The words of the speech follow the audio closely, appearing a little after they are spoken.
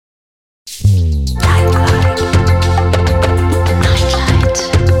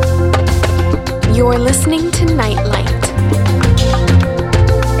You're listening to Nightlight.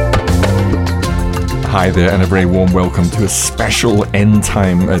 Hi there, and a very warm welcome to a special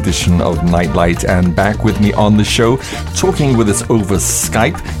Endtime edition of Nightlight. And back with me on the show, talking with us over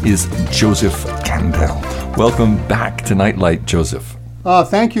Skype, is Joseph Candel. Welcome back to Nightlight, Joseph.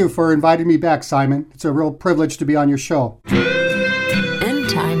 Thank you for inviting me back, Simon. It's a real privilege to be on your show.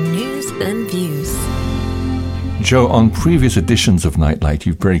 Endtime News and Views. Joe, on previous editions of Nightlight,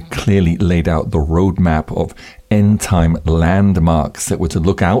 you've very clearly laid out the roadmap of end-time landmarks that we're to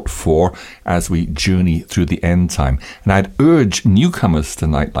look out for as we journey through the end time. And I'd urge newcomers to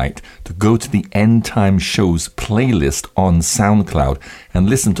Nightlight to go to the End Time Shows playlist on SoundCloud and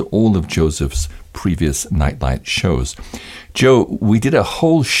listen to all of Joseph's previous Nightlight shows. Joe, we did a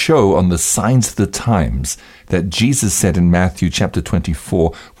whole show on the signs of the times that Jesus said in Matthew chapter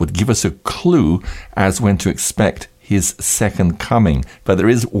 24 would give us a clue as when to expect his second coming. But there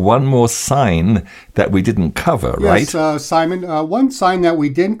is one more sign that we didn't cover, right? Yes, Simon. One sign that we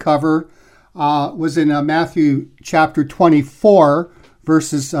didn't cover was in Matthew chapter 24,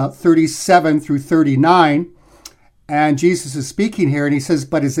 verses 37 through 39. And Jesus is speaking here, and he says,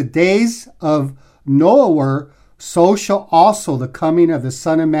 "But as the days of Noah were, so shall also the coming of the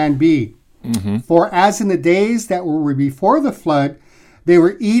Son of Man be. Mm-hmm. For as in the days that were before the flood, they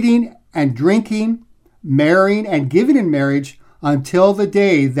were eating and drinking, marrying and giving in marriage until the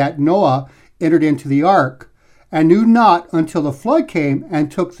day that Noah entered into the ark, and knew not until the flood came and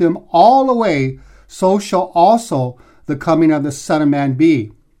took them all away, so shall also the coming of the Son of Man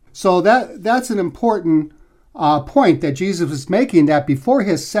be." So that's an important point that Jesus was making, that before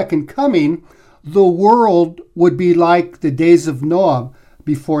his second coming, the world would be like the days of Noah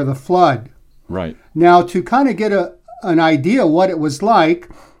before the flood. Right. Now, to kind of get an idea what it was like,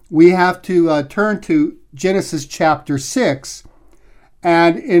 we have to turn to Genesis chapter 6.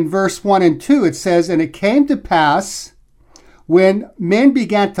 And in verse 1 and 2, it says, "And it came to pass, when men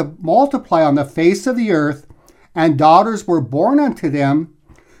began to multiply on the face of the earth, and daughters were born unto them,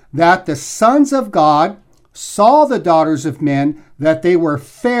 that the sons of God saw the daughters of men, that they were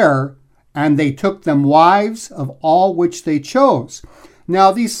fair, and they took them wives of all which they chose."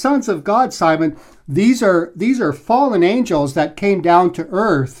 Now, these sons of God, Simon, these are fallen angels that came down to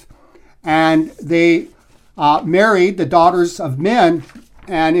earth, and they married the daughters of men.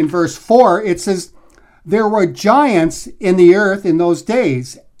 And in verse 4, it says, "There were giants in the earth in those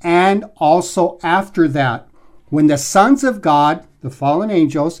days, and also after that, when the sons of God, the fallen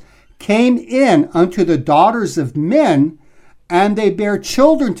angels, came in unto the daughters of men, and they bare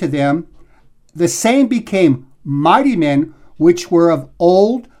children to them, the same became mighty men, which were of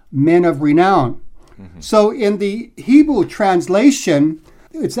old, men of renown." Mm-hmm. So in the Hebrew translation,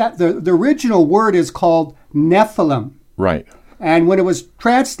 it's that the original word is called Nephilim. Right. And when it was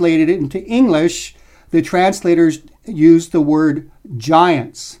translated into English, the translators used the word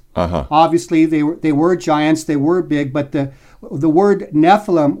giants. Uh-huh. Obviously, they were giants, they were big, but the word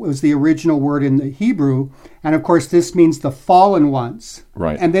Nephilim was the original word in the Hebrew. And of course, this means the fallen ones.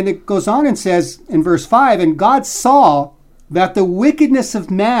 Right. And then it goes on and says in verse 5, "And God saw that the wickedness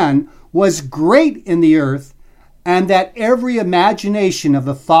of man was great in the earth, and that every imagination of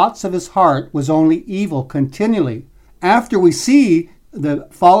the thoughts of his heart was only evil continually." After we see the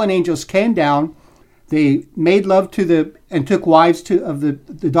fallen angels came down, they made love and took wives of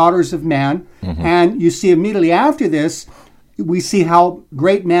the daughters of man. Mm-hmm. And you see immediately after this, we see how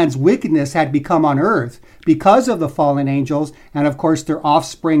great man's wickedness had become on earth because of the fallen angels, and of course their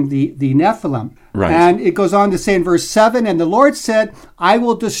offspring, the Nephilim. Right. And it goes on to say in verse 7, "And the Lord said, I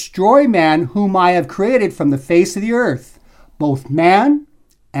will destroy man whom I have created from the face of the earth, both man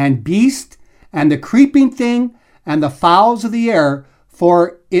and beast, and the creeping thing, and the fowls of the air,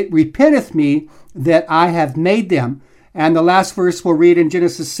 for it repenteth me that I have made them." And the last verse we'll read in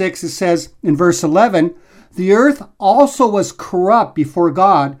Genesis 6, it says in verse 11, "The earth also was corrupt before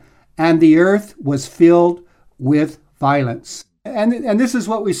God, and the earth was filled with violence." And this is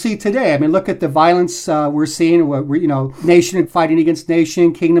what we see today. I mean, look at the violence we're seeing. Nation fighting against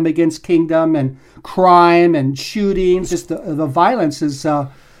nation, kingdom against kingdom, and crime and shootings. Just the violence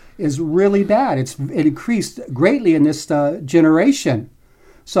is really bad. It increased greatly in this generation.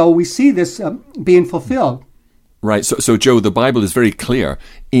 So we see this being fulfilled. Right. So, Joe, the Bible is very clear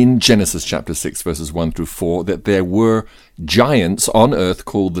in Genesis chapter 6, verses 1 through 4, that there were giants on earth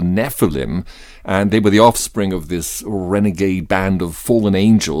called the Nephilim, and they were the offspring of this renegade band of fallen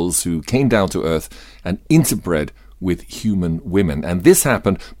angels who came down to earth and interbred with human women. And this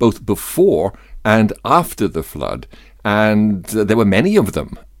happened both before and after the flood, and there were many of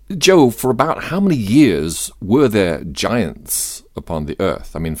them. Joe, for about how many years were there giants upon the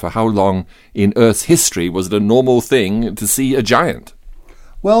earth? I mean, for how long in Earth's history was it a normal thing to see a giant?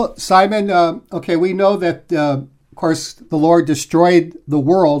 Well, Simon, we know that, of course, the Lord destroyed the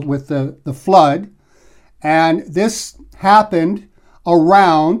world with the flood, and this happened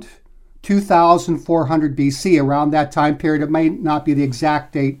around 2400 BC, around that time period. It may not be the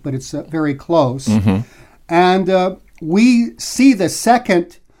exact date, but it's very close. Mm-hmm. And we see the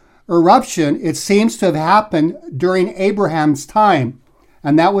second eruption. It seems to have happened during Abraham's time,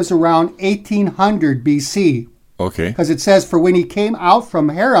 and that was around 1800 BC. Okay. Because it says, for when he came out from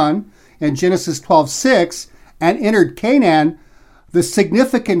Haran in Genesis 12:6 and entered Canaan, the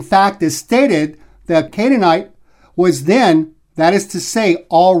significant fact is stated that Canaanite was then, that is to say,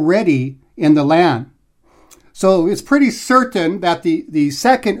 already in the land. So it's pretty certain that the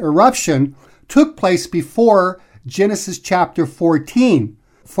second eruption took place before Genesis chapter 14.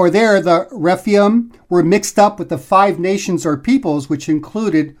 For there the Rephaim were mixed up with the 5 nations or peoples, which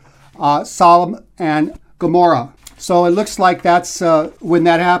included Sodom and Gomorrah. So it looks like that's when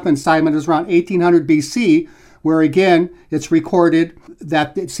that happened, Simon, is around 1800 BC, where again it's recorded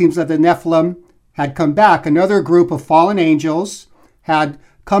that it seems that the Nephilim had come back. Another group of fallen angels had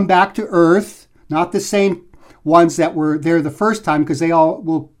come back to earth, not the same ones that were there the first time, because they all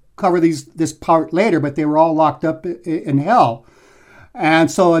will cover this part later, but they were all locked up in hell. And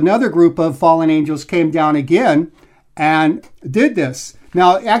so another group of fallen angels came down again and did this.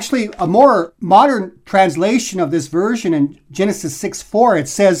 Now, actually, a more modern translation of this version in Genesis 6:4, it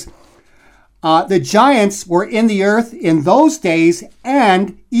says, the giants were in the earth in those days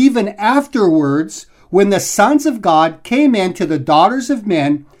and even afterwards, when the sons of God came in to the daughters of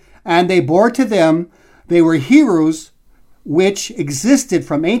men, and they bore to them, they were heroes which existed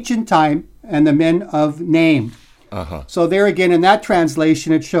from ancient time, and the men of name. Uh-huh. So there again, in that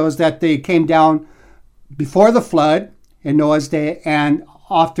translation, it shows that they came down before the flood in Noah's day and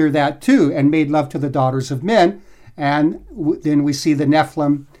after that too, and made love to the daughters of men. And then we see the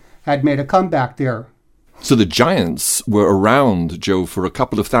Nephilim had made a comeback there. So the giants were around, Joe, for a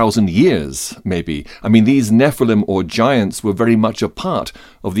couple of thousand years, maybe. I mean, these Nephilim or giants were very much a part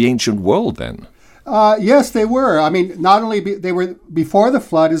of the ancient world then. Yes, they were. I mean, not only they were before the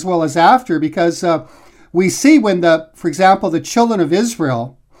flood as well as after, because we see when for example, the children of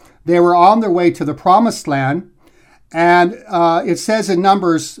Israel, they were on their way to the promised land. And it says in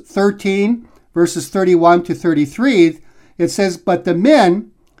Numbers 13, verses 31 to 33, it says, but the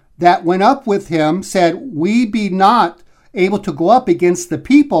men that went up with him said, we be not able to go up against the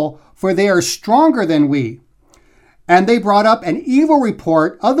people, for they are stronger than we. And they brought up an evil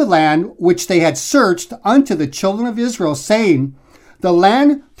report of the land which they had searched unto the children of Israel, saying, the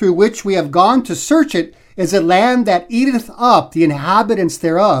land through which we have gone to search it is a land that eateth up the inhabitants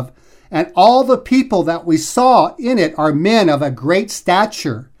thereof, and all the people that we saw in it are men of a great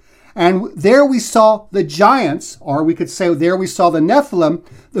stature. And there we saw the giants, or we could say there we saw the Nephilim,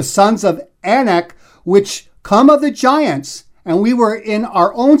 the sons of Anak, which come of the giants, and we were in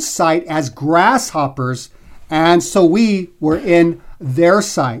our own sight as grasshoppers, and so we were in their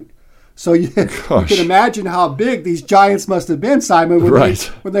sight. So you can imagine how big these giants must have been, Simon.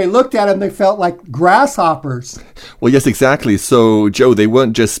 When they looked at them, they felt like grasshoppers. Well, yes, exactly. So, Joe, they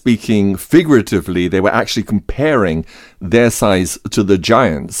weren't just speaking figuratively. They were actually comparing their size to the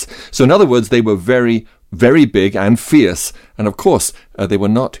giants. So, in other words, they were very, very big and fierce. And, of course, they were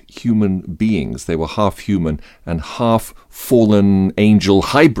not human beings. They were half human and half fallen angel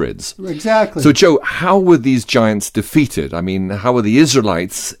hybrids. Exactly. So, Joe, how were these giants defeated? I mean, how were the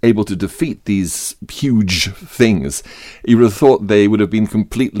Israelites able to defeat these huge things? You would have thought they would have been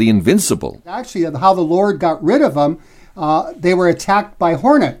completely invincible. Actually, how the Lord got rid of them, they were attacked by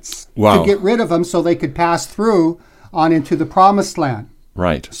hornets to get rid of them so they could pass through on into the promised land.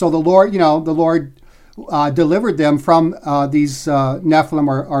 Right. So the Lord, delivered them from these Nephilim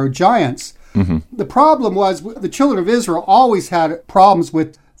or giants. Mm-hmm. The problem was the children of Israel always had problems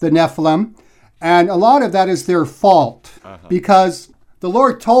with the Nephilim, and a lot of that is their fault, because the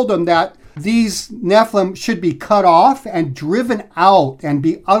Lord told them that these Nephilim should be cut off and driven out and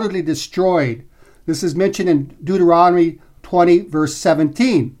be utterly destroyed. This is mentioned in Deuteronomy 20, verse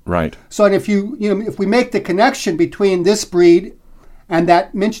 17. Right. So and if we make the connection between this breed and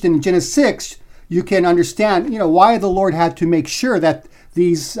that mentioned in Genesis 6, you can understand, why the Lord had to make sure that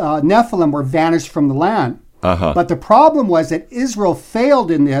these Nephilim were vanished from the land. But the problem was that Israel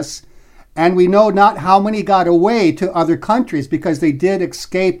failed in this, and we know not how many got away to other countries, because they did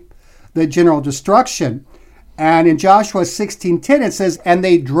escape the general destruction. And in Joshua 16:10 it says, "And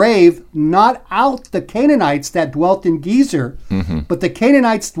they drave not out the Canaanites that dwelt in Gezer, but the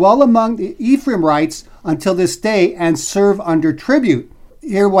Canaanites dwell among the Ephraimites until this day and serve under tribute."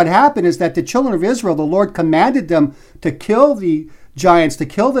 Here what happened is that the children of Israel, the Lord commanded them to kill the giants, to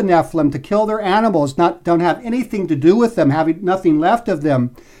kill the Nephilim, to kill their animals, don't have anything to do with them, having nothing left of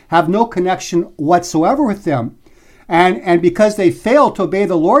them, have no connection whatsoever with them. And because they failed to obey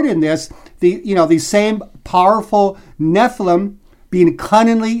the Lord in this, these same powerful Nephilim, being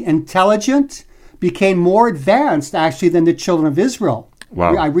cunningly intelligent, became more advanced actually than the children of Israel.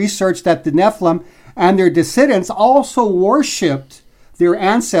 Wow. I researched that the Nephilim and their descendants also worshipped their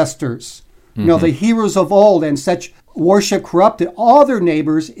ancestors. The heroes of old, and such worship corrupted all their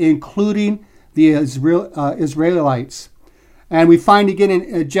neighbors, including the Israelites. And we find again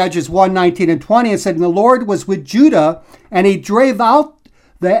in Judges 1:19 and 20, it said, "And the Lord was with Judah, and he drave out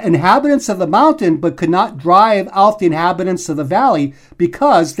the inhabitants of the mountain, but could not drive out the inhabitants of the valley,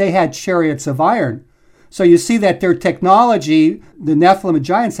 because they had chariots of iron." So you see that their technology, the Nephilim and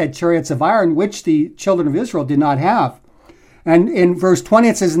giants, had chariots of iron, which the children of Israel did not have. And in verse 20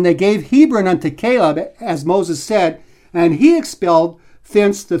 it says, "And they gave Hebron unto Caleb, as Moses said, and he expelled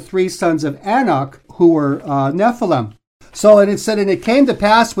thence the 3 sons of Anak, who were Nephilim." So it said, "And it came to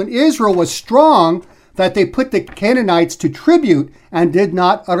pass when Israel was strong, that they put the Canaanites to tribute and did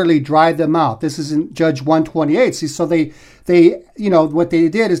not utterly drive them out." This is in Judge 128. See, so they what they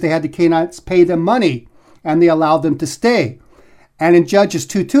did is they had the Canaanites pay them money, and they allowed them to stay. And in Judges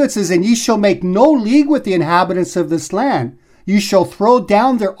 2:2 it says, "And ye shall make no league with the inhabitants of this land. Ye shall throw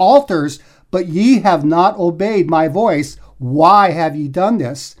down their altars, but ye have not obeyed my voice. Why have ye done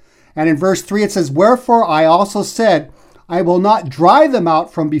this?" And in verse 3 it says, "Wherefore I also said, I will not drive them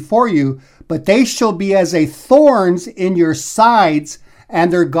out from before you, but they shall be as a thorns in your sides,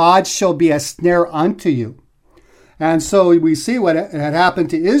 and their gods shall be a snare unto you." And so we see what had happened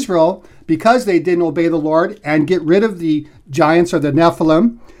to Israel because they didn't obey the Lord and get rid of the giants or the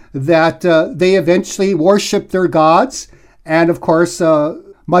Nephilim, that they eventually worshiped their gods. And of course,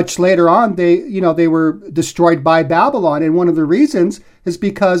 much later on, they were destroyed by Babylon. And one of the reasons is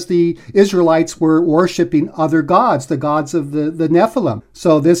because the Israelites were worshiping other gods, the gods of the Nephilim.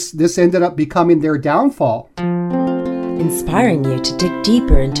 So this ended up becoming their downfall. Inspiring you to dig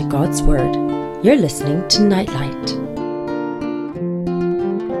deeper into God's Word. You're listening to Nightlight.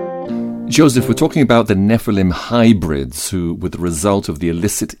 Joseph, we're talking about the Nephilim hybrids who were the result of the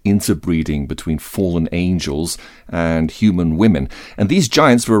illicit interbreeding between fallen angels and human women. And these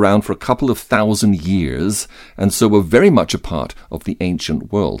giants were around for a couple of 1,000 years, and so were very much a part of the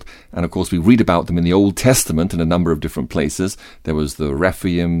ancient world. And of course, we read about them in the Old Testament in a number of different places. There was the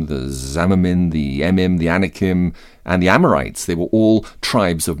Rephaim, the Zamimim, the Emim, the Anakim, and the Amorites. They were all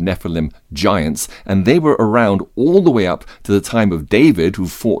tribes of Nephilim giants, and they were around all the way up to the time of David, who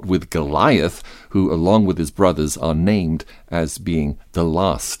fought with Goliath, who, along with his brothers, are named as being the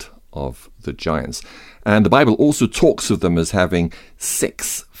last of the giants. And the Bible also talks of them as having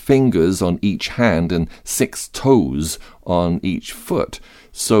 6 fingers on each hand and 6 toes on each foot.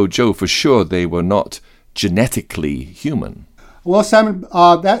 So, Joe, for sure, they were not genetically human. Well, Simon,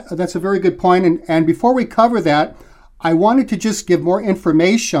 that's a very good point. And before we cover that, I wanted to just give more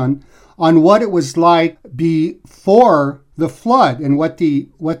information on what it was like before the flood and what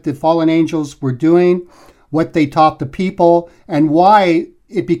the fallen angels were doing, what they taught the people, and why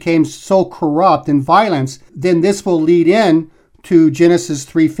it became so corrupt and violence. Then this will lead in to Genesis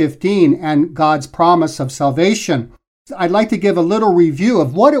 3:15 and God's promise of salvation. I'd like to give a little review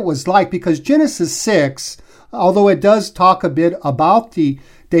of what it was like, because Genesis 6, although it does talk a bit about the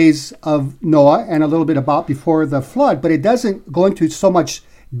days of Noah and a little bit about before the flood, but it doesn't go into so much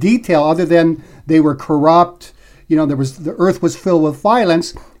detail other than they were corrupt. The earth was filled with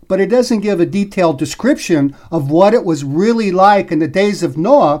violence, but it doesn't give a detailed description of what it was really like in the days of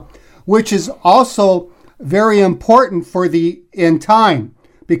Noah, which is also very important for the end time,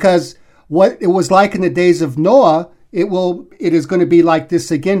 because what it was like in the days of Noah, it is going to be like this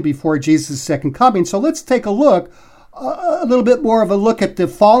again before Jesus' second coming. So let's take a little bit more of a look at the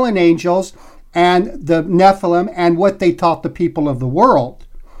fallen angels and the Nephilim and what they taught the people of the world.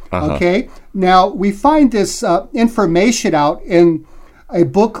 Uh-huh. Okay, now we find this information out in a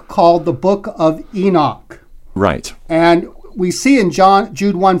book called the Book of Enoch. Right. And we see in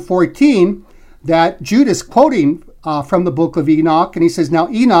Jude 1:14 that Jude is quoting from the Book of Enoch, and he says, "Now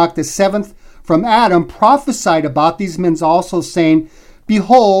Enoch, the 7th from Adam, prophesied about these men also, saying,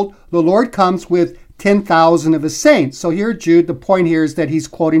 Behold, the Lord comes with 10,000 of his saints." So here, Jude, the point here is that he's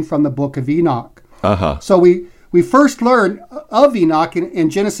quoting from the Book of Enoch. Uh-huh. So we we first learn of Enoch in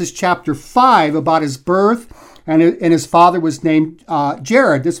Genesis chapter 5 about his birth, and his father was named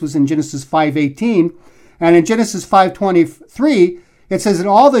Jared. This was in Genesis 5:18. And in Genesis 5:23, it says, "And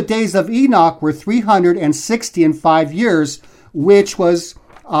all the days of Enoch were 365 years, which was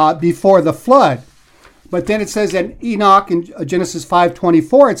before the flood." But then it says in Enoch, in Genesis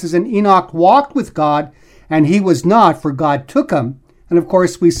 5:24, it says, "And Enoch walked with God, and he was not, for God took him." And of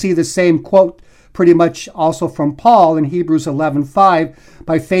course, we see the same quote pretty much also from Paul in Hebrews 11:5.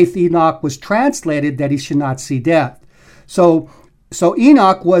 "By faith Enoch was translated that he should not see death." So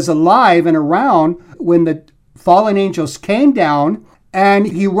Enoch was alive and around when the fallen angels came down, and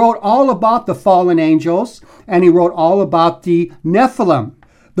he wrote all about the fallen angels, and he wrote all about the Nephilim.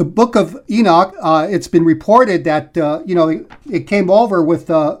 The book of Enoch, it's been reported that, it came over with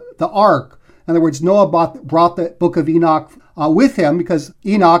the ark. In other words, Noah brought the book of Enoch with him because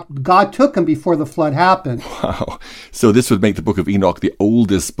Enoch, God took him before the flood happened. Wow. So this would make the book of Enoch the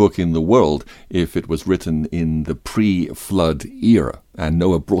oldest book in the world if it was written in the pre-flood era, and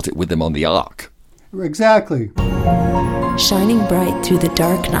Noah brought it with him on the ark. Exactly. Shining bright through the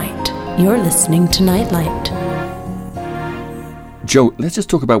dark night, you're listening to Nightlight. Joe, let's just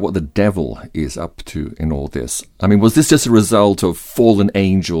talk about what the devil is up to in all this. I mean, was this just a result of fallen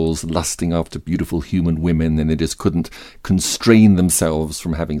angels lusting after beautiful human women and they just couldn't constrain themselves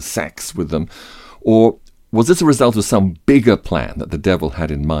from having sex with them? Or was this a result of some bigger plan that the devil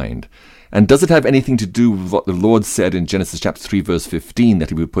had in mind? And does it have anything to do with what the Lord said in Genesis chapter 3, verse 15, that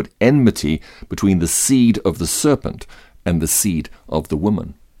he would put enmity between the seed of the serpent and the seed of the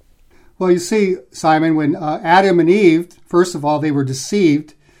woman? Well, you see, Simon, when Adam and Eve, first of all, they were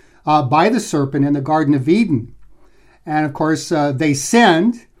deceived by the serpent in the Garden of Eden. And, of course, they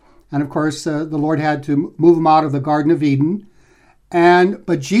sinned. And, of course, the Lord had to move them out of the Garden of Eden.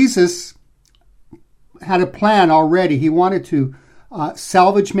 But Jesus had a plan already. He wanted to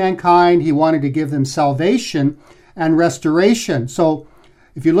salvage mankind. He wanted to give them salvation and restoration. So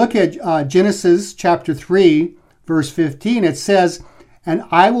if you look at Genesis chapter 3, verse 15, it says, "And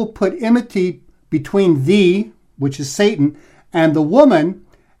I will put enmity between thee," which is Satan, "and the woman,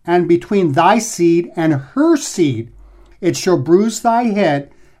 and between thy seed and her seed. It shall bruise thy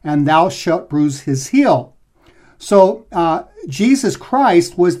head, and thou shalt bruise his heel." So Jesus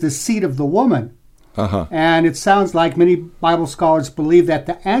Christ was the seed of the woman. Uh-huh. And it sounds like many Bible scholars believe that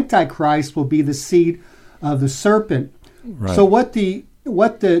the Antichrist will be the seed of the serpent. Right. So what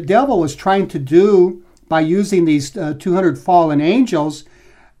the devil was trying to do by using these 200 fallen angels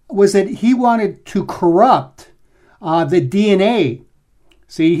was that he wanted to corrupt the DNA.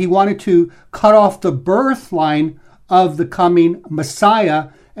 See, he wanted to cut off the birth line of the coming Messiah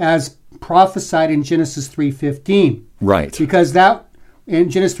as prophesied in Genesis 3:15. Right. Because that in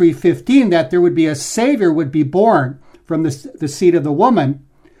Genesis 3:15 that there would be a Savior would be born from the seed of the woman,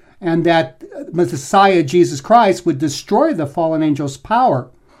 and that Messiah Jesus Christ would destroy the fallen angels' power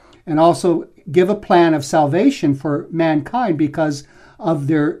and also give a plan of salvation for mankind because of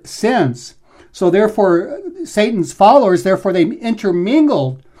their sins. So therefore, Satan's followers, they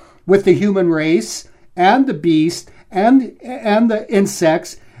intermingled with the human race and the beast and the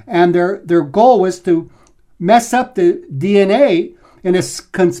insects, and their goal was to mess up the DNA in a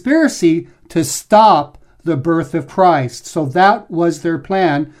conspiracy to stop the birth of Christ. So that was their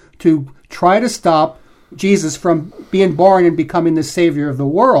plan, to try to stop Jesus from being born and becoming the Savior of the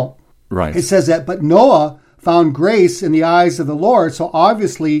world. Right. It says that, but Noah found grace in the eyes of the Lord. So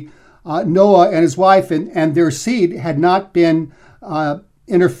obviously, Noah and his wife and their seed had not been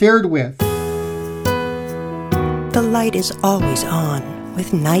interfered with. The light is always on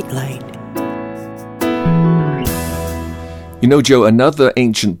with Nightlight. You know, Joe, another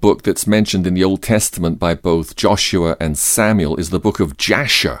ancient book that's mentioned in the Old Testament by both Joshua and Samuel is the book of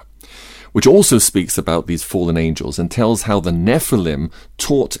Jasher, which also speaks about these fallen angels and tells how the Nephilim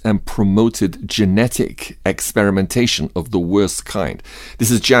taught and promoted genetic experimentation of the worst kind. This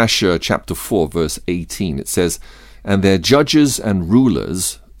is Jasher chapter 4, verse 18. It says, "And their judges and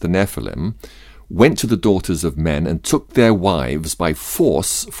rulers, the Nephilim, went to the daughters of men and took their wives by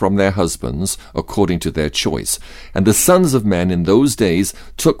force from their husbands according to their choice. And the sons of men in those days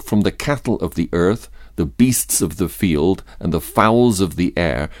took from the cattle of the earth, the beasts of the field, and the fowls of the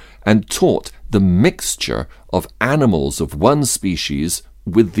air, and taught the mixture of animals of one species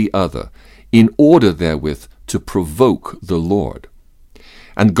with the other, in order therewith to provoke the Lord.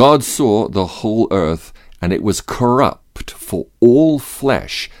 And God saw the whole earth, and it was corrupt, for all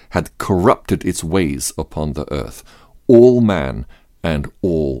flesh had corrupted its ways upon the earth, all man and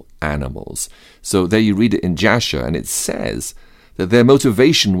all animals." So there you read it in Jasher, and it says that their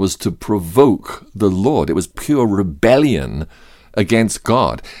motivation was to provoke the Lord. It was pure rebellion against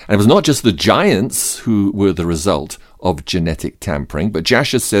God. And it was not just the giants who were the result of genetic tampering, but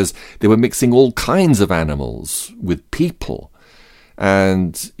Jasher says they were mixing all kinds of animals with people.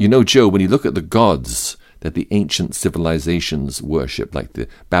 And you know, Joe, when you look at the gods that the ancient civilizations worshipped, like the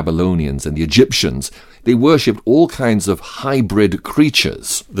Babylonians and the Egyptians, they worshipped all kinds of hybrid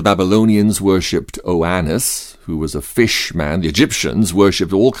creatures. The Babylonians worshipped Oannes, who was a fish man. The Egyptians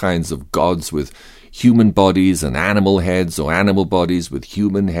worshipped all kinds of gods with human bodies and animal heads, or animal bodies with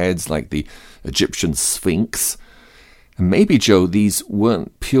human heads, like the Egyptian Sphinx. And maybe, Joe, these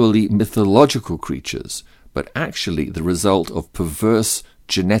weren't purely mythological creatures, but actually the result of perverse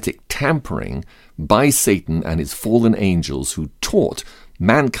genetic tampering by Satan and his fallen angels, who taught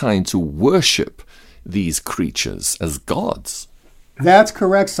mankind to worship these creatures as gods. That's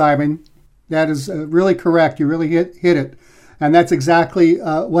correct, Simon. That is really correct. You really hit it. And that's exactly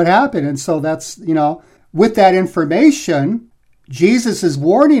what happened. And so that's, with that information, Jesus is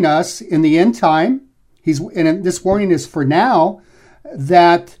warning us in the end time, and this warning is for now,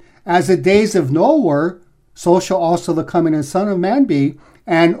 that as the days of Noah were, so shall also the coming of the Son of Man be.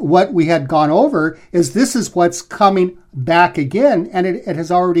 And what we had gone over is this is what's coming back again, and it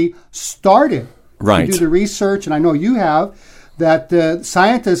has already started. Right. To do the research, and I know you have, that the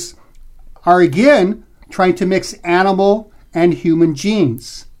scientists are again trying to mix animal and human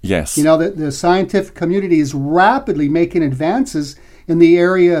genes. Yes. That the scientific community is rapidly making advances in the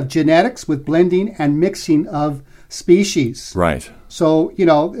area of genetics with blending and mixing of species. Right. So,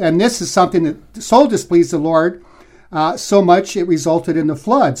 and this is something that so displeased the Lord so much it resulted in the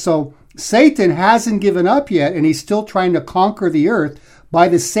flood. So Satan hasn't given up yet, and he's still trying to conquer the earth by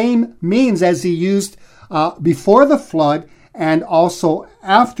the same means as he used before the flood and also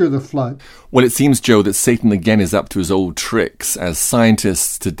after the flood. Well, it seems, Joe, that Satan again is up to his old tricks, as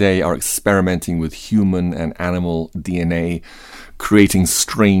scientists today are experimenting with human and animal DNA, creating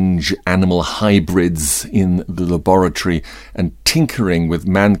strange animal hybrids in the laboratory and tinkering with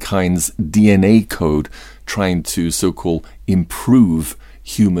mankind's DNA code, trying to so-called improve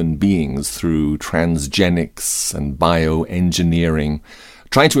human beings through transgenics and bioengineering,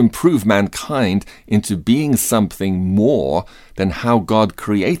 trying to improve mankind into being something more than how God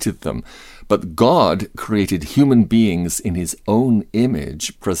created them. But God created human beings in his own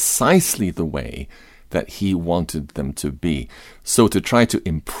image, precisely the way that he wanted them to be. So to try to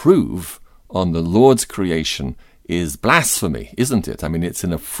improve on the Lord's creation is blasphemy, isn't it? I mean, it's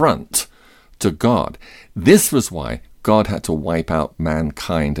an affront to God. This was why God had to wipe out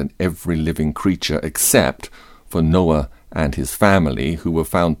mankind and every living creature except for Noah and his family, who were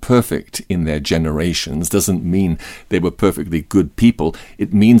found perfect in their generations. Doesn't mean they were perfectly good people.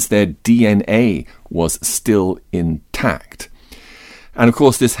 It means their DNA was still intact. And of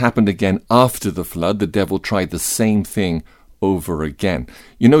course, this happened again after the flood. The devil tried the same thing over again.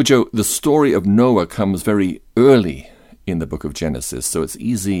 You know, Joe, the story of Noah comes very early in the book of Genesis, so it's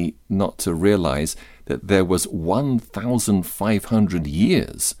easy not to realize that there was 1,500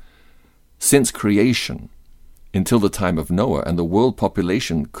 years since creation until the time of Noah, and the world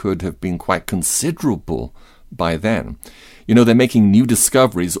population could have been quite considerable by then. They're making new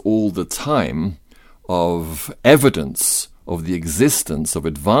discoveries all the time of evidence of the existence of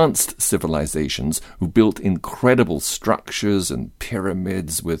advanced civilizations who built incredible structures and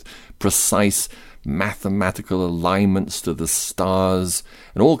pyramids with precise mathematical alignments to the stars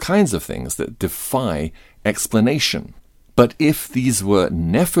and all kinds of things that defy explanation. But if these were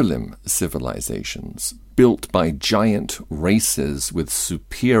Nephilim civilizations, built by giant races with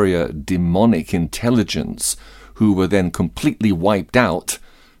superior demonic intelligence, who were then completely wiped out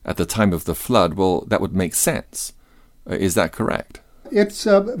at the time of the flood, well, that would make sense. Is that correct? It's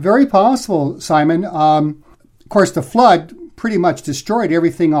very possible, Simon. Of course, the flood pretty much destroyed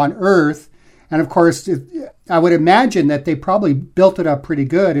everything on earth. And of course, I would imagine that they probably built it up pretty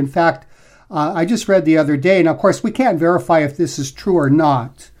good. In fact, I just read the other day, and of course, we can't verify if this is true or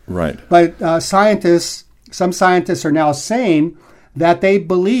not. Right. But some scientists are now saying that they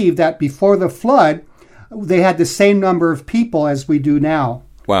believe that before the flood, they had the same number of people as we do now.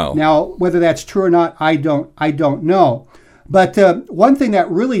 Wow. Now, whether that's true or not, I don't know. But one thing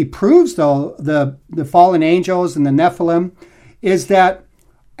that really proves, though, the fallen angels and the Nephilim is that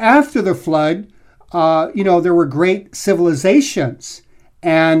after the flood, there were great civilizations.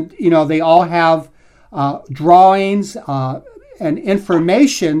 And, they all have drawings and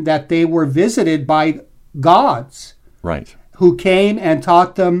information that they were visited by gods. Right. Who came and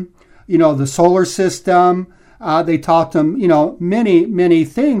taught them, the solar system. They taught them, many, many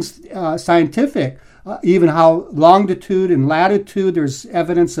things scientific. even how longitude and latitude, there's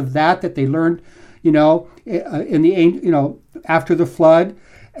evidence of that they learned, in the, after the flood.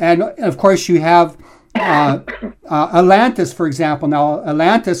 And of course you have Atlantis, for example. Now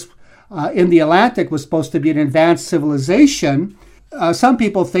Atlantis in the Atlantic was supposed to be an advanced civilization. Some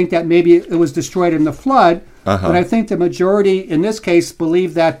people think that maybe it was destroyed in the flood, but I think the majority in this case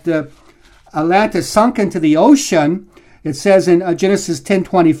believe that Atlantis sunk into the ocean. It says in Genesis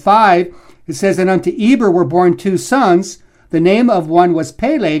 10:25, it says, "And unto Eber were born 2 sons. The name of one was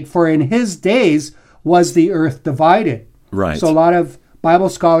Peleg, for in his days was the earth divided." Right. So a lot of Bible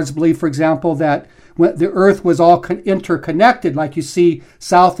scholars believe, for example, that when the earth was all interconnected, like you see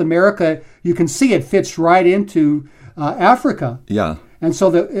South America, you can see it fits right into Africa. Yeah. And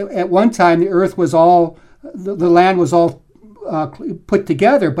so at one time the earth was all, the land was all put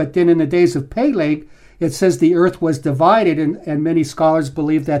together, but then in the days of Peleg, it says the earth was divided, and many scholars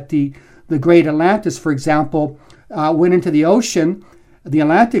believe that the great Atlantis, for example, went into the ocean, the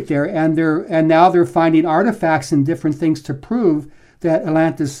Atlantic there, and now they're finding artifacts and different things to prove that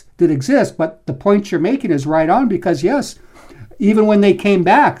Atlantis did exist. But the point you're making is right on, because yes, even when they came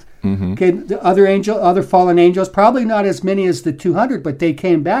back, okay, the other fallen angels, probably not as many as the 200, but they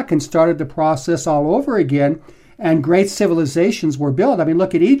came back and started the process all over again, and great civilizations were built. I mean,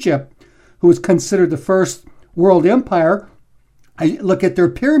 look at Egypt, who was considered the first world empire. Look at their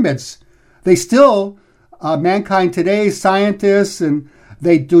pyramids. They still, mankind today, scientists, and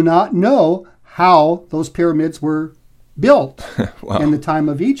they do not know how those pyramids were built wow. in the time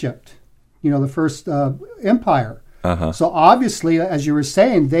of Egypt, the first empire. So obviously, as you were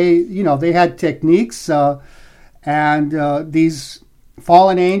saying, they had techniques, and these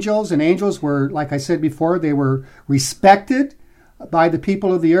fallen angels and angels were, like I said before, they were respected by the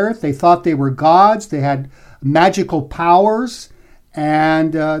people of the earth. They thought they were gods. They had magical powers,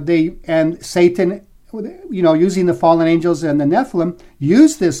 and Satan, using the fallen angels and the Nephilim,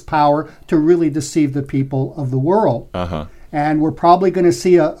 used this power to really deceive the people of the world. And we're probably going to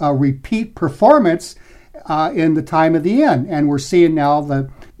see a repeat performance in the time of the end. And we're seeing now the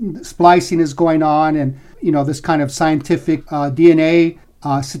splicing is going on, and this kind of scientific DNA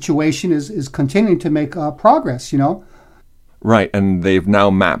situation is continuing to make progress. Right, and they've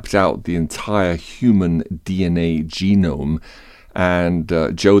now mapped out the entire human DNA genome. And,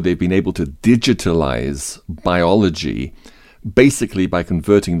 Joe, they've been able to digitalize biology basically by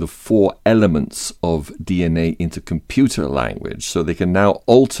converting the 4 elements of DNA into computer language. So they can now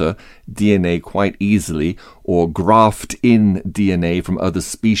alter DNA quite easily, or graft in DNA from other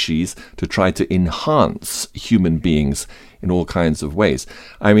species to try to enhance human beings in all kinds of ways.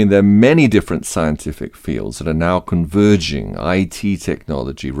 I mean, there are many different scientific fields that are now converging: IT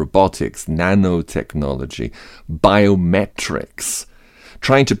technology, robotics, nanotechnology, biometrics,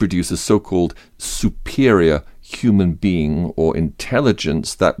 trying to produce a so-called superior human being or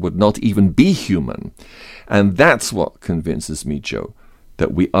intelligence that would not even be human. And that's what convinces me, Joe,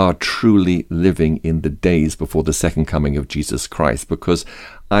 that we are truly living in the days before the second coming of Jesus Christ, because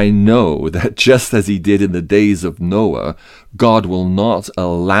I know that just as he did in the days of Noah, God will not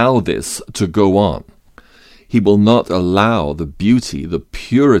allow this to go on. He will not allow the beauty, the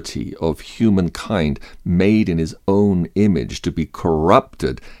purity of humankind made in his own image to be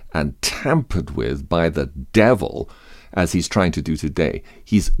corrupted and tampered with by the devil, as he's trying to do today.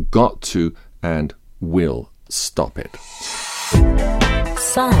 He's got to and will stop it.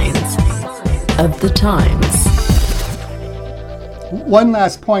 Signs of the times. One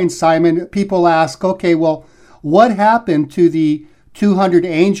last point, Simon. People ask, okay, well, what happened to the 200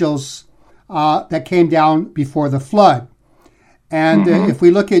 angels that came down before the flood? And if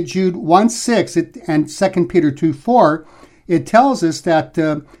we look at Jude 1:6 and 2 Peter 2:4, it tells us that,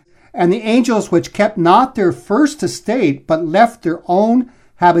 and the angels which kept not their first estate, but left their own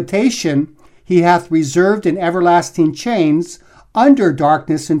habitation, he hath reserved in everlasting chains under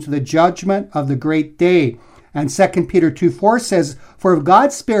darkness into the judgment of the great day. And 2 Peter 2:4 says, for if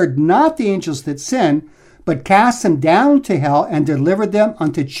God spared not the angels that sinned, but cast them down to hell and delivered them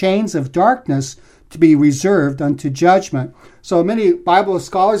unto chains of darkness to be reserved unto judgment. So many Bible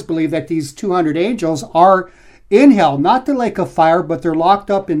scholars believe that these 200 angels are in hell, not the lake of fire, but they're locked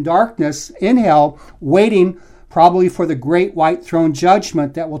up in darkness in hell, waiting probably for the great white throne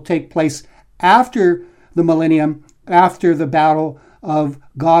judgment that will take place after the millennium, after the battle of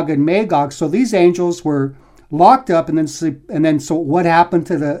Gog and Magog. So these angels were locked up, and then so what happened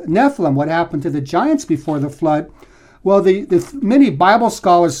to the Nephilim? What happened to the giants before the flood? Well, the many Bible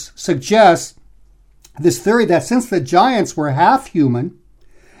scholars suggest this theory that since the giants were half human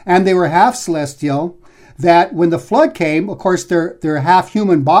and they were half celestial, that when the flood came, of course, their half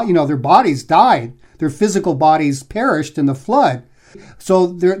human body, their bodies died. their physical bodies perished in the flood. So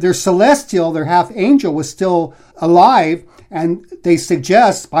their celestial, their half angel was still alive, and they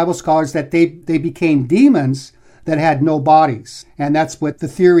suggest, Bible scholars, that they became demons that had no bodies. And that's what the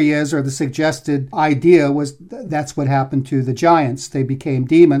theory is, or the suggested idea was, that's what happened to the giants. They became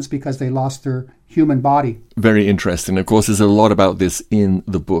demons because they lost their human body. Very interesting. Of course, there's a lot about this in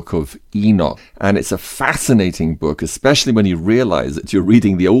the book of Enoch. And it's a fascinating book, especially when you realize that you're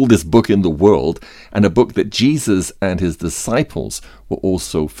reading the oldest book in the world and a book that Jesus and his disciples were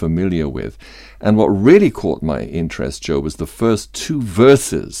also familiar with. And what really caught my interest, Joe, was the first 2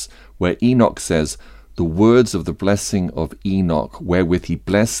 verses where Enoch says, "The words of the blessing of Enoch, wherewith he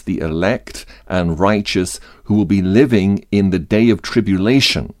blessed the elect and righteous who will be living in the day of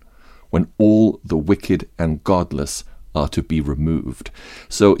tribulation, when all the wicked and godless are to be removed."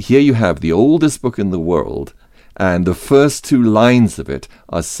 So here you have the oldest book in the world, and the first 2 lines of it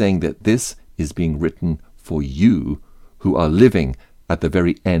are saying that this is being written for you who are living at the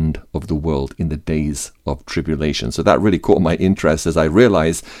very end of the world in the days of tribulation. So that really caught my interest as I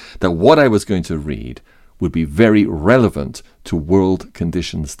realized that what I was going to read would be very relevant to world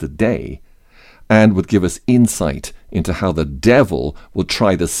conditions today, and would give us insight into how the devil will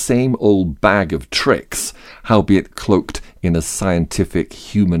try the same old bag of tricks, howbeit cloaked in a scientific,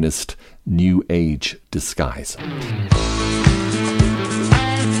 humanist, New Age disguise.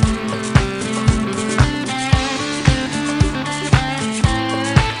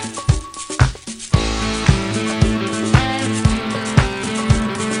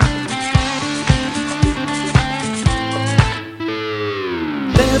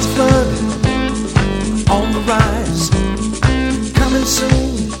 There's flood on the rise, coming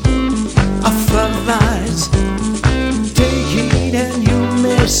soon, a flood of lies. Take heed and you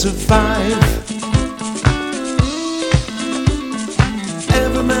may survive.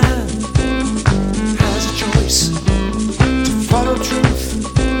 Every man has a choice to follow truth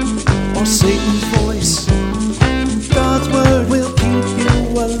or Satan's voice. God's word will keep you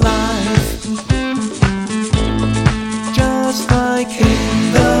alive, just like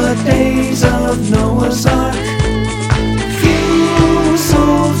in the days of Noah's Ark. Few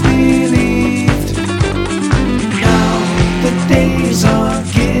souls believed. Now the days are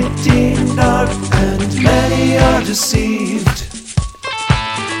getting dark and many are deceived.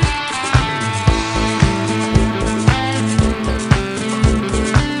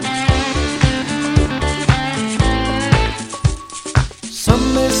 Some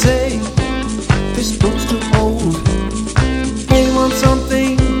may say this book's too old. They want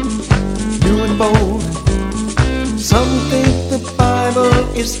something new and bold. Some think the Bible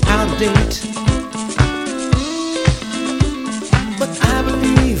is out of date, but I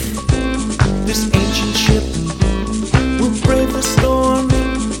believe this ancient ship will brave the storm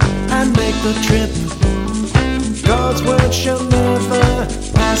and make the trip. God's word shall never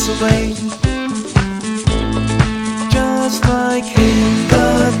pass away, just like in the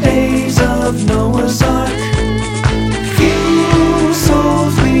days of Noah's Ark. Few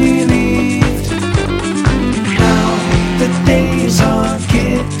souls believed. Now the days are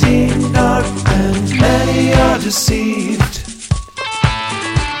getting dark and many are deceived.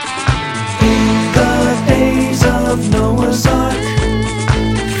 In the days of Noah's Ark,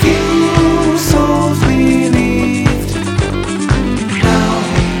 few souls believed. Now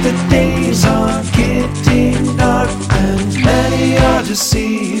the days are getting dark and many are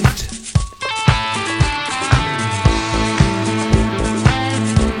deceived.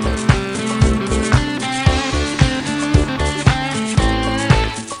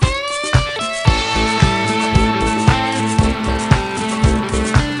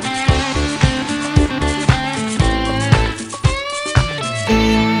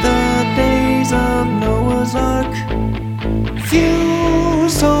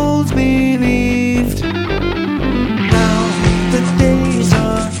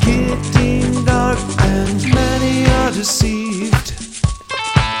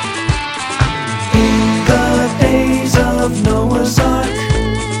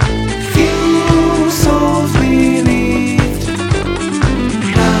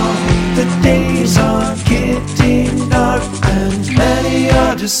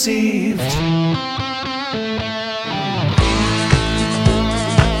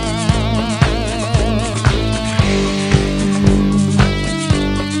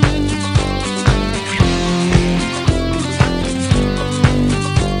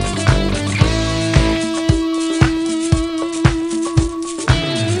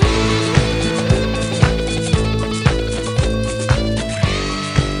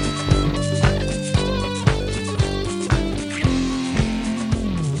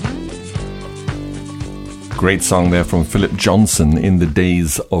 Great song there from Philip Johnson, In the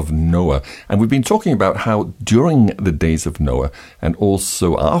Days of Noah. And we've been talking about how during the days of Noah and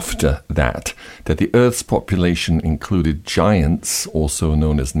also after that the earth's population included giants, also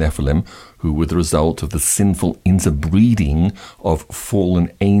known as Nephilim, who were the result of the sinful interbreeding of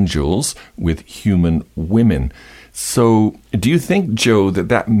fallen angels with human women. So do you think, Joe,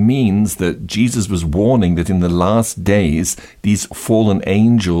 that means that Jesus was warning that in the last days, these fallen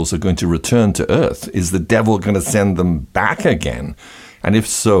angels are going to return to earth? Is the devil going to send them back again? And if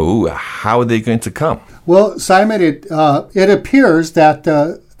so, how are they going to come? Well, Simon, it appears that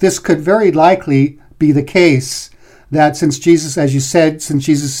this could very likely be the case. That since Jesus, as you said,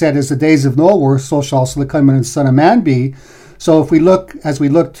 as the days of Noah were, so shall also the coming of the Son of Man be. So if we look, as we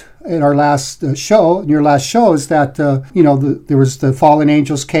looked in our last show, in your last show, is that, there was the fallen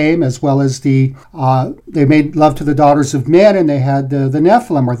angels came, as well as they made love to the daughters of men, and they had the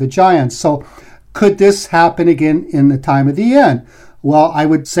Nephilim, or the giants. So could this happen again in the time of the end? Well, I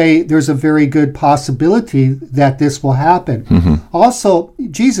would say there's a very good possibility that this will happen. Mm-hmm. Also,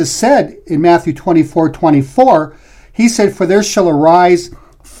 Jesus said in Matthew 24:24, he said, "For there shall arise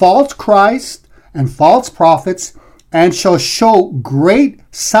false Christ and false prophets, and shall show great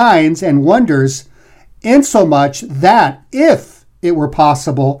signs and wonders, insomuch that, if it were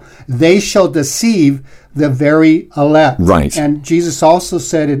possible, they shall deceive the very elect." Right. And Jesus also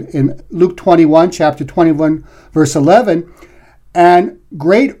said in Luke 21, chapter 21, verse 11, "And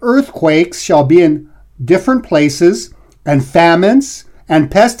great earthquakes shall be in different places, and famines,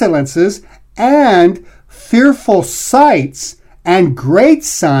 and pestilences, and fearful sights, and great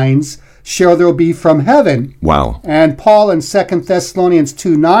signs shall there be from heaven." Wow. And Paul in 2 Thessalonians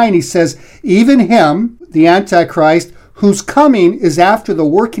 2:9, he says, "Even him, the Antichrist, whose coming is after the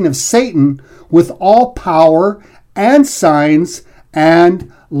working of Satan with all power and signs and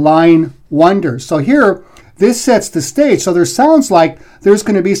lying wonders." So here, this sets the stage. So there sounds like there's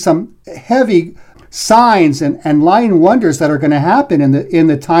going to be some heavy signs and lying wonders that are going to happen in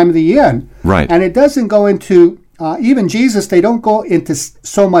the time of the end. Right. And it doesn't go into even Jesus, they don't go into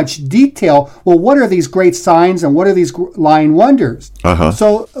so much detail. Well, what are these great signs and what are these lying wonders? Uh-huh.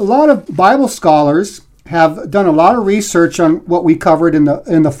 So a lot of Bible scholars have done a lot of research on what we covered in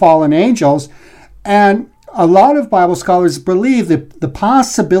the fallen angels, and a lot of Bible scholars believe that the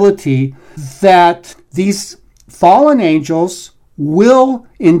possibility that these fallen angels will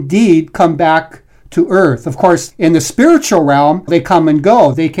indeed come back to earth. Of course, in the spiritual realm, they come and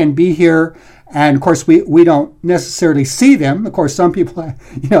go. They can be here. And of course, we don't necessarily see them. Of course, some people,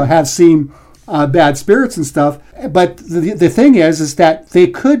 have seen bad spirits and stuff. But the thing is that they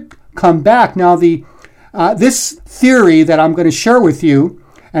could come back. Now, this theory that I'm going to share with you,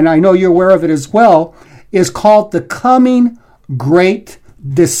 and I know you're aware of it as well, is called the coming great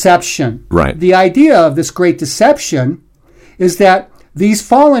deception. Right. The idea of this great deception is that these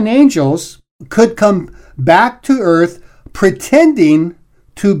fallen angels could come back to earth pretending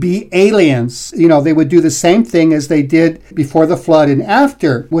to be aliens. They would do the same thing as they did before the flood and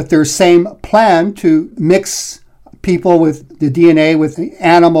after, with their same plan to mix people with the DNA with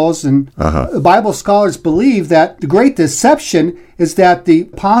animals. And Bible scholars believe that the great deception is that the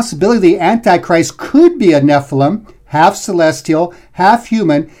possibility the Antichrist could be a Nephilim, half celestial, half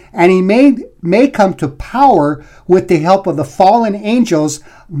human, and he may come to power with the help of the fallen angels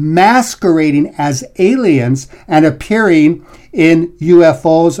masquerading as aliens and appearing in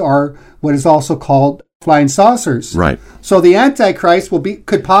UFOs, or what is also called flying saucers. Right. So the Antichrist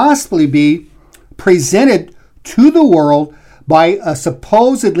could possibly be presented to the world by a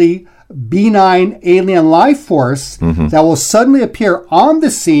supposedly benign alien life force that will suddenly appear on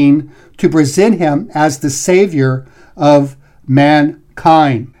the scene to present him as the savior of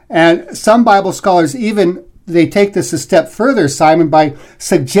mankind. And some Bible scholars they take this a step further, Simon, by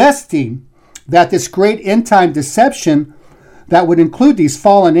suggesting that this great end-time deception that would include these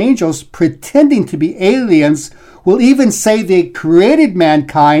fallen angels pretending to be aliens will even say they created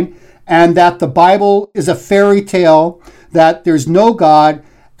mankind and that the Bible is a fairy tale, that there's no God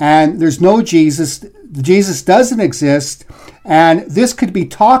and there's no Jesus. Jesus doesn't exist. And this could be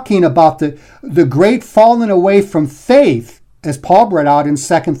talking about the great falling away from faith, as Paul brought out in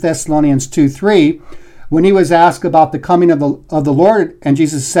 2 Thessalonians 2:3, when he was asked about the coming of the Lord and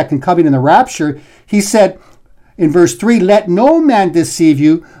Jesus' second coming in the rapture. He said in verse 3, "Let no man deceive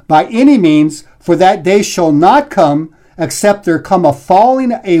you by any means, for that day shall not come, except there come a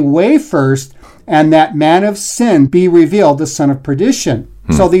falling away first, and that man of sin be revealed, the son of perdition."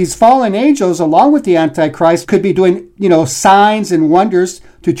 So these fallen angels, along with the Antichrist, could be doing, signs and wonders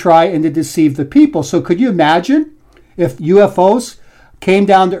to try and to deceive the people. So could you imagine if UFOs came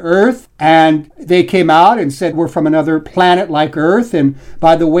down to Earth, and they came out and said, we're from another planet like Earth, and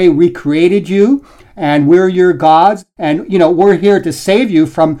by the way, we created you, and we're your gods, and we're here to save you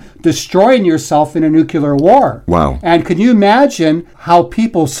from destroying yourself in a nuclear war. Wow. And can you imagine how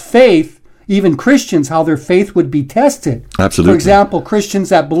people's faith, even Christians, how their faith would be tested? Absolutely. For example, Christians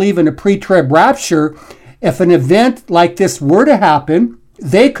that believe in a pre-trib rapture, if an event like this were to happen,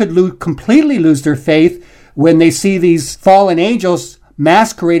 they could completely lose their faith when they see these fallen angels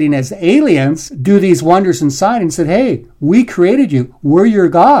masquerading as aliens do these wonders and signs and said, hey, we created you. We're your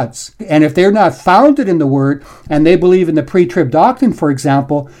gods. And if they're not founded in the Word and they believe in the pre-trib doctrine, for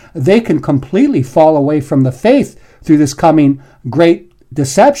example, they can completely fall away from the faith through this coming great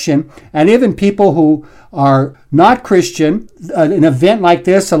deception. And even people who are not Christian, an event like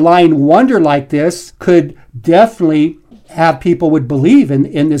this, a lying wonder like this, could definitely have people would believe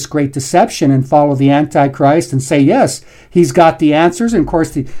in this great deception and follow the Antichrist and say, yes, he's got the answers. And of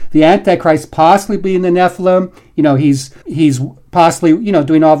course, the Antichrist possibly being the Nephilim, he's possibly,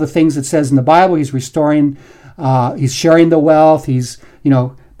 doing all the things it says in the Bible. He's restoring, he's sharing the wealth.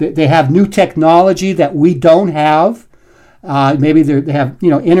 They have new technology that we don't have. Maybe they have,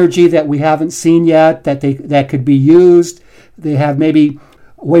 energy that we haven't seen yet that could be used. They have maybe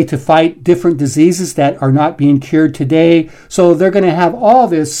way to fight different diseases that are not being cured today. So they're going to have all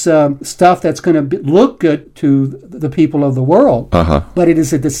this stuff that's going to look good to the people of the world. Uh-huh. But it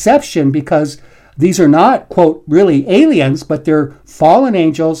is a deception because these are not, quote, really aliens, but they're fallen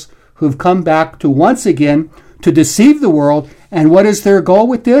angels who've come back to once again to deceive the world. And what is their goal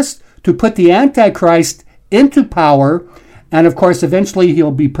with this? To put the Antichrist into power. And of course, eventually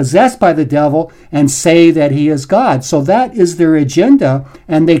he'll be possessed by the devil and say that he is God. So that is their agenda.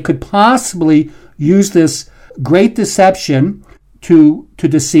 And they could possibly use this great deception to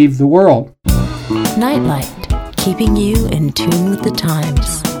deceive the world. Nightlight, keeping you in tune with the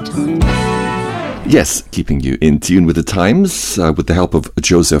times. Yes, keeping you in tune with the times with the help of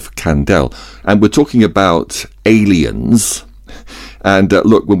Joseph Candel. And we're talking about aliens. And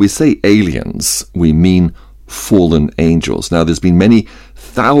look, when we say aliens, we mean fallen angels. Now, there's been many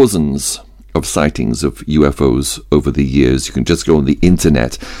thousands of sightings of UFOs over the years. You can just go on the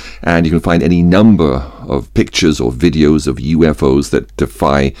internet and you can find any number of pictures or videos of UFOs that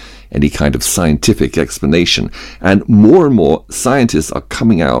defy any kind of scientific explanation. And more scientists are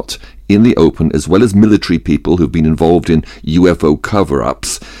coming out in the open, as well as military people who've been involved in UFO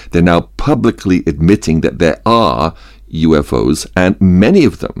cover-ups. They're now publicly admitting that there are UFOs, and many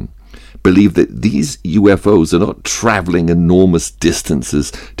of them believe that these UFOs are not traveling enormous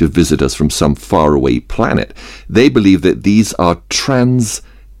distances to visit us from some faraway planet. They believe that these are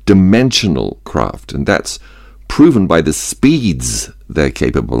trans-dimensional craft, and that's proven by the speeds they're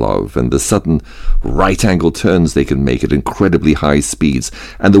capable of and the sudden right-angle turns they can make at incredibly high speeds,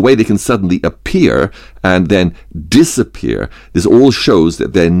 and the way they can suddenly appear and then disappear. This all shows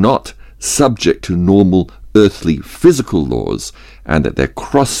that they're not subject to normal earthly physical laws and that they're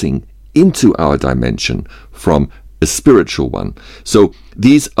crossing into our dimension from a spiritual one. So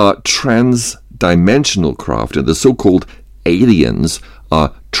these are trans-dimensional craft, and the so-called aliens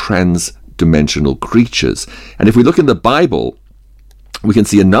are trans-dimensional creatures. And if we look in the Bible, we can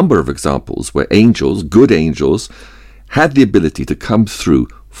see a number of examples where angels, good angels, had the ability to come through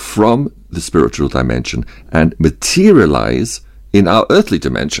from the spiritual dimension and materialize in our earthly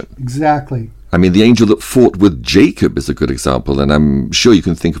dimension. Exactly. I mean, the angel that fought with Jacob is a good example, and I'm sure you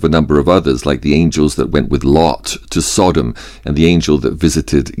can think of a number of others, like the angels that went with Lot to Sodom, and the angel that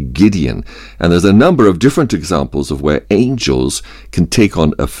visited Gideon. And there's a number of different examples of where angels can take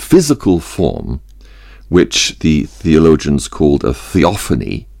on a physical form, which the theologians called a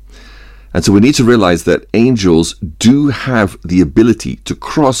theophany. And so we need to realize that angels do have the ability to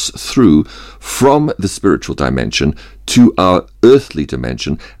cross through from the spiritual dimension to our earthly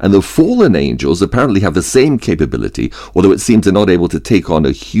dimension. And the fallen angels apparently have the same capability, although it seems they're not able to take on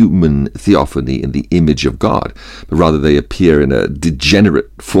a human theophany in the image of God, but rather they appear in a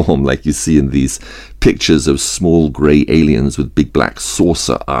degenerate form like you see in these pictures of small grey aliens with big black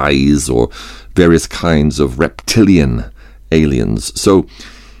saucer eyes or various kinds of reptilian aliens. So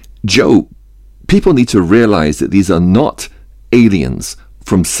Joe, people need to realize that these are not aliens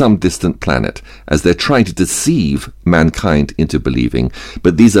from some distant planet, as they're trying to deceive mankind into believing,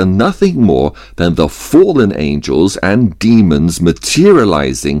 but these are nothing more than the fallen angels and demons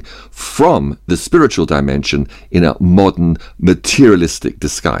materializing from the spiritual dimension in a modern materialistic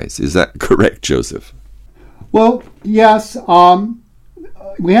disguise. Is that correct, Joseph? Well, yes.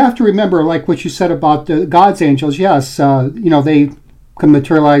 We have to remember, like what you said about God's angels, yes, they can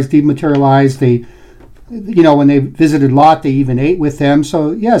materialize, dematerialize. They When they visited Lot, they even ate with them.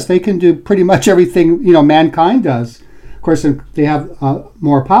 So yes, they can do pretty much everything, mankind does. Of course, they have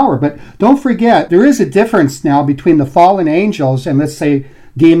more power. But don't forget, there is a difference now between the fallen angels and, let's say,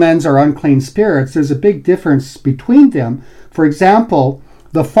 demons or unclean spirits. There's a big difference between them. For example,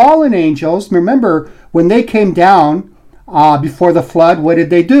 the fallen angels, remember, when they came down before the flood, what did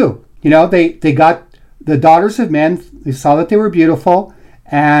they do? They got the daughters of men. They saw that they were beautiful.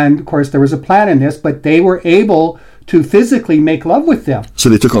 And, of course, there was a plan in this, but they were able to physically make love with them. So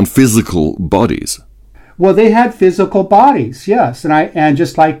they took on physical bodies. Well, they had physical bodies, yes. And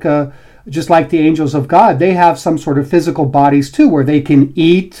just like the angels of God, they have some sort of physical bodies, too, where they can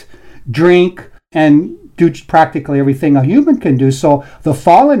eat, drink, and do practically everything a human can do. So the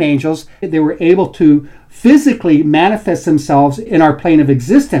fallen angels, they were able to physically manifest themselves in our plane of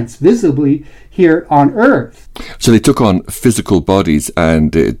existence, visibly here on earth. So they took on physical bodies,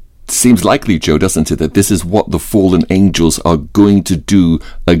 and it seems likely, Joe, doesn't it, that this is what the fallen angels are going to do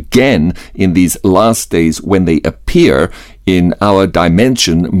again in these last days when they appear in our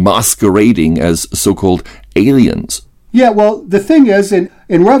dimension, masquerading as so-called aliens. Yeah, well, the thing is, in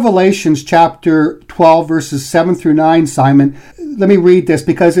Revelations chapter 12, verses 7 through 9, Simon, let me read this,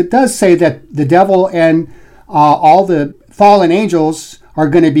 because it does say that the devil and all the fallen angels are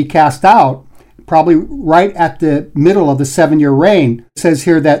going to be cast out, probably right at the middle of the 7-year reign. It says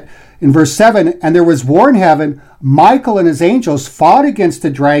here that in verse 7, and there was war in heaven, Michael and his angels fought against the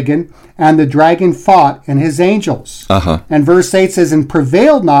dragon, and the dragon fought and his angels. And verse 8 says, and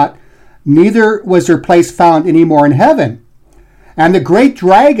prevailed not, neither was their place found any more in heaven. And the great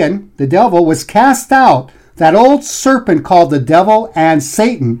dragon, the devil, was cast out, that old serpent called the devil and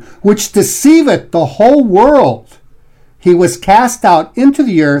Satan, which deceiveth the whole world. He was cast out into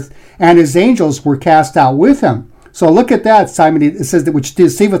the earth, and his angels were cast out with him. So look at that, Simon. It says that which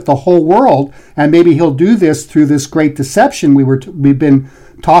deceiveth the whole world, and maybe he'll do this through this great deception we've been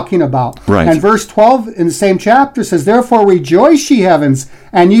talking about. Right. And verse 12 in the same chapter says, therefore rejoice, ye heavens,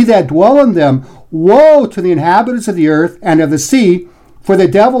 and ye that dwell in them. Woe to the inhabitants of the earth and of the sea, for the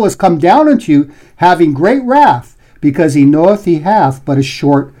devil is come down unto you, having great wrath, because he knoweth he hath but a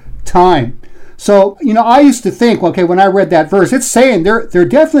short time. So, I used to think, okay, when I read that verse, it's saying they're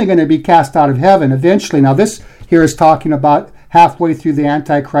definitely going to be cast out of heaven eventually. Now, this here is talking about halfway through the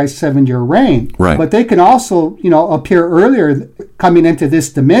Antichrist 7-year reign. Right. But they can also, appear earlier, coming into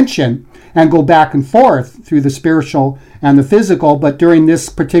this dimension and go back and forth through the spiritual and the physical. But during this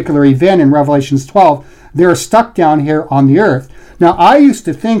particular event in Revelations 12, they're stuck down here on the earth. Now, I used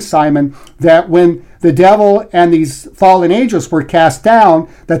to think, Simon, that when the devil and these fallen angels were cast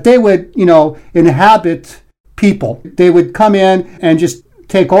down, that they would, inhabit people. They would come in and just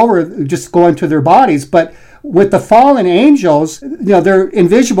take over, just go into their bodies. But with the fallen angels, they're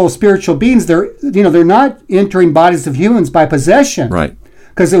invisible spiritual beings. They're not entering bodies of humans by possession. Right.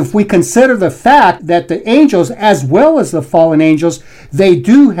 Because if we consider the fact that the angels, as well as the fallen angels, they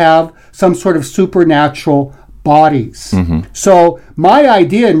do have some sort of supernatural bodies. So my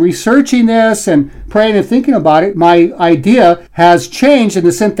idea in researching this and praying and thinking about it, my idea has changed in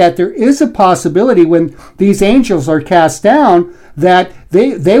the sense that there is a possibility when these angels are cast down that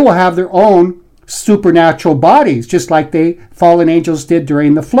they will have their own supernatural bodies, just like the fallen angels did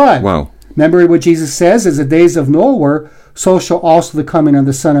during the flood. Wow. Remember what Jesus says, as the days of Noah were, so shall also the coming of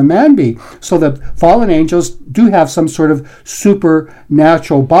the Son of Man be. So the fallen angels do have some sort of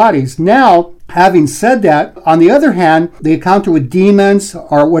supernatural bodies. Now, having said that, on the other hand, the encounter with demons,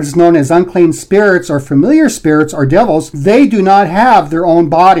 or what is known as unclean spirits or familiar spirits or devils, they do not have their own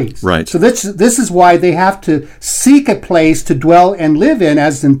bodies. Right. So this is why they have to seek a place to dwell and live in,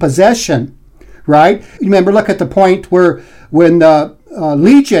 as in possession. Right? Remember, look at the point where when the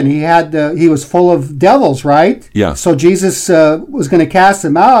Legion, he was full of devils, right? Yeah. So Jesus was going to cast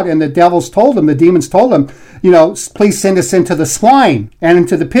them out, and the demons told him, please send us into the swine and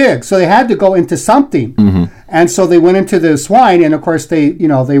into the pigs. So they had to go into something. And so they went into the swine, and of course they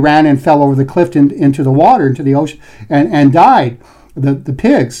ran and fell over the cliff into the water, into the ocean, and died, the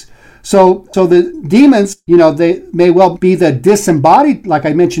pigs. So the demons, they may well be the disembodied, like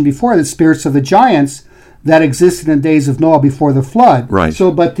I mentioned before, the spirits of the giants that existed in the days of Noah before the flood. Right.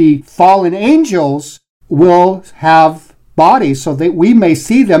 So, but the fallen angels will have bodies, so that we may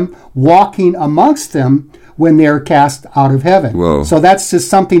see them walking amongst them when they're cast out of heaven. Whoa. So that's just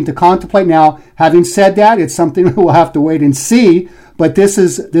something to contemplate. Now, having said that, it's something we'll have to wait and see. But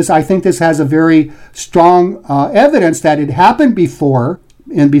I think this has a very strong evidence that it happened before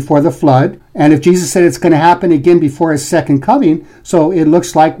the flood. And if Jesus said it's going to happen again before his second coming, so it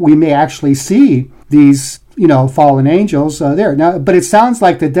looks like we may actually see these, fallen angels there. Now, but it sounds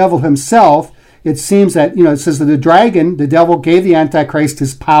like the devil himself it seems that, it says that the dragon, the devil, gave the Antichrist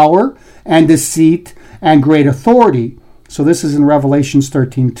his power and deceit and great authority. So this is in Revelations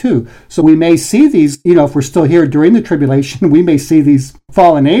 13:2. So we may see these, if we're still here during the tribulation, we may see these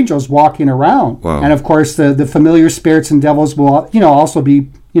fallen angels walking around. Wow. And of course, the familiar spirits and devils will, also be,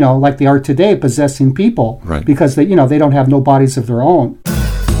 like they are today, possessing people. Right. Because they don't have no bodies of their own.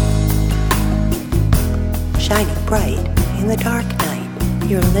 Shining bright in the dark night,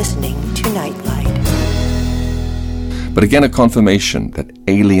 you're listening to Nightlight. But again, a confirmation that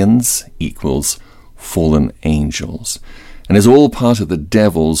aliens equals fallen angels, and is all part of the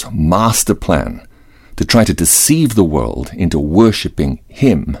devil's master plan to try to deceive the world into worshipping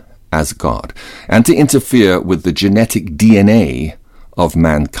him as God, and to interfere with the genetic DNA of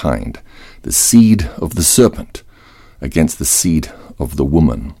mankind, the seed of the serpent against the seed of the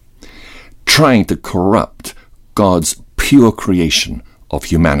woman, trying to corrupt God's pure creation of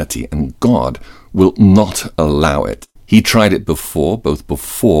humanity, and God will not allow it. He tried it before, both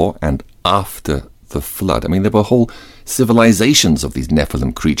before and after the flood. I mean, there were whole civilizations of these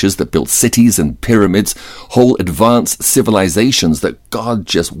Nephilim creatures that built cities and pyramids, whole advanced civilizations that God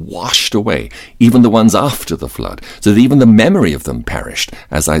just washed away, even the ones after the flood, so that even the memory of them perished,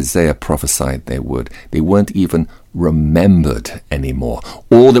 as Isaiah prophesied they would. They weren't even remembered anymore.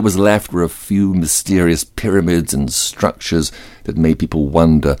 All that was left were a few mysterious pyramids and structures that made people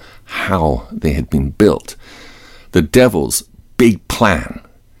wonder how they had been built. The devil's big plan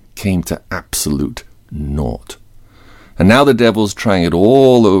came to absolute naught. And now the devil's trying it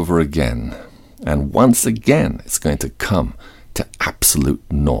all over again. And once again, it's going to come to absolute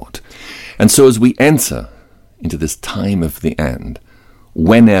naught. And so as we enter into this time of the end,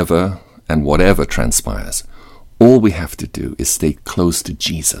 whenever and whatever transpires, all we have to do is stay close to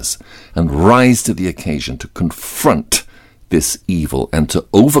Jesus and rise to the occasion to confront this evil and to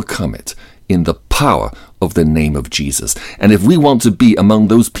overcome it in the power of the name of Jesus. And if we want to be among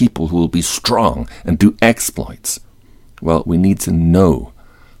those people who will be strong and do exploits, well, we need to know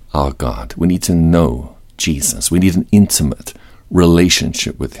our God. We need to know Jesus. We need an intimate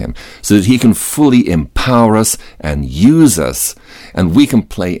relationship with him so that he can fully empower us and use us, and we can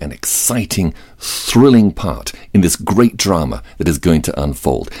play an exciting, thrilling part in this great drama that is going to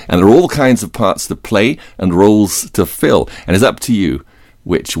unfold. And there are all kinds of parts to play and roles to fill, and it's up to you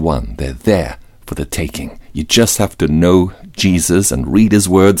which one. They're there for the taking. You just have to know Jesus and read his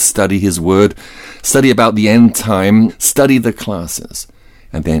word, study his word, study about the end time, study the classes,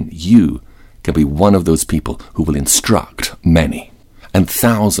 and then you can be one of those people who will instruct many. And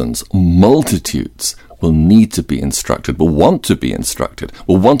thousands, multitudes will need to be instructed, will want to be instructed,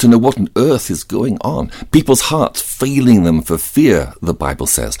 will want to know what on earth is going on. People's hearts failing them for fear, the Bible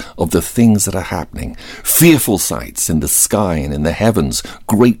says, of the things that are happening. Fearful sights in the sky and in the heavens,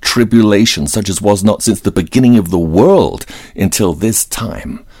 great tribulation such as was not since the beginning of the world until this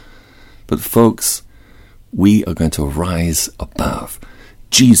time. But folks, we are going to rise above.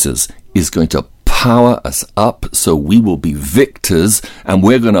 Jesus is going to power us up so we will be victors, and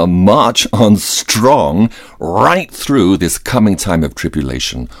we're going to march on strong right through this coming time of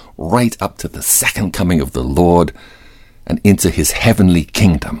tribulation, right up to the second coming of the Lord and into his heavenly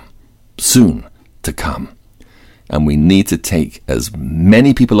kingdom, soon to come. And we need to take as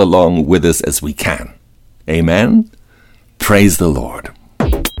many people along with us as we can. Amen? Praise the Lord.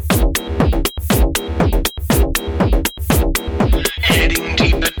 Heading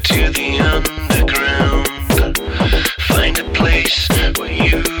deeper to the underground. Find a place where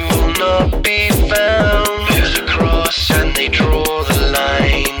you will not be found. There's a cross and they draw the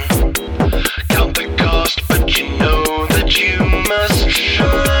line. Count the cost, but you know that you must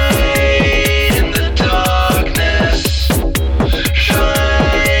shine in the darkness.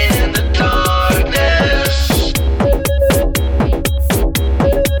 Shine in the darkness.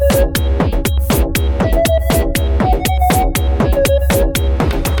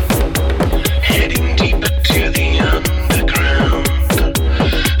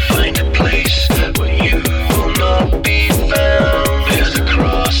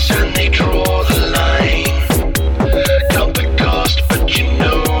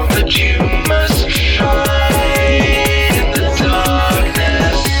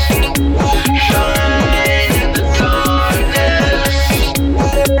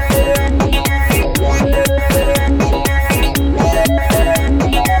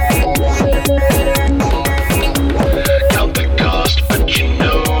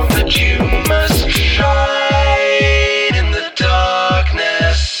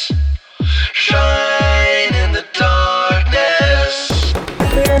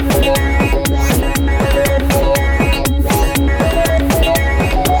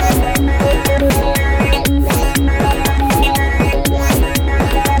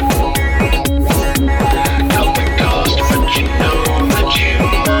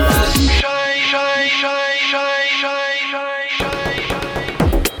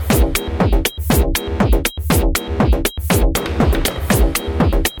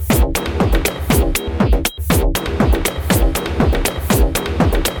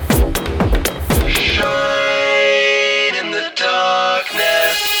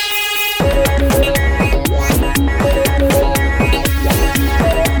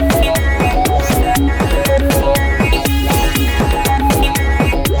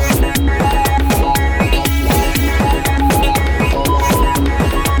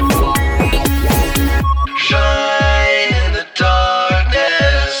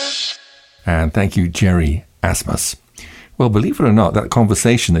 Thank you, Jerry Asmus. Well, believe it or not, that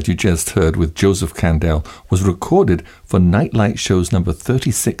conversation that you just heard with Joseph Candel was recorded for Nightlight shows number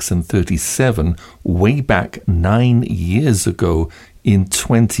 36 and 37 way back 9 years ago in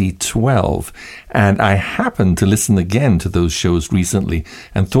 2012. And I happened to listen again to those shows recently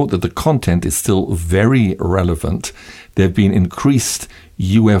and thought that the content is still very relevant. There have been increased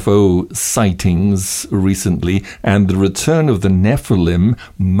UFO sightings recently, and the return of the Nephilim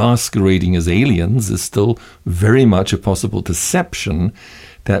masquerading as aliens is still very much a possible deception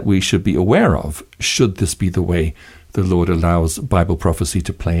that we should be aware of, should this be the way the Lord allows Bible prophecy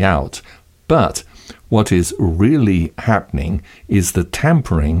to play out. But what is really happening is the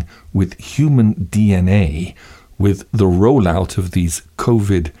tampering with human DNA with the rollout of these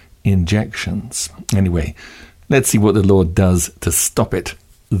COVID injections. Anyway, let's see what the Lord does to stop it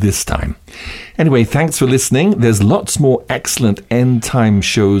this time. Anyway, thanks for listening. There's lots more excellent End Time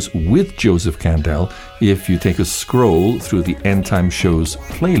shows with Joseph Candel if you take a scroll through the End Time shows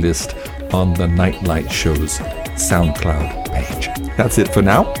playlist on the Nightlight Shows SoundCloud page. That's it for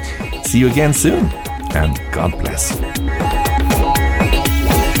now. See you again soon, and God bless.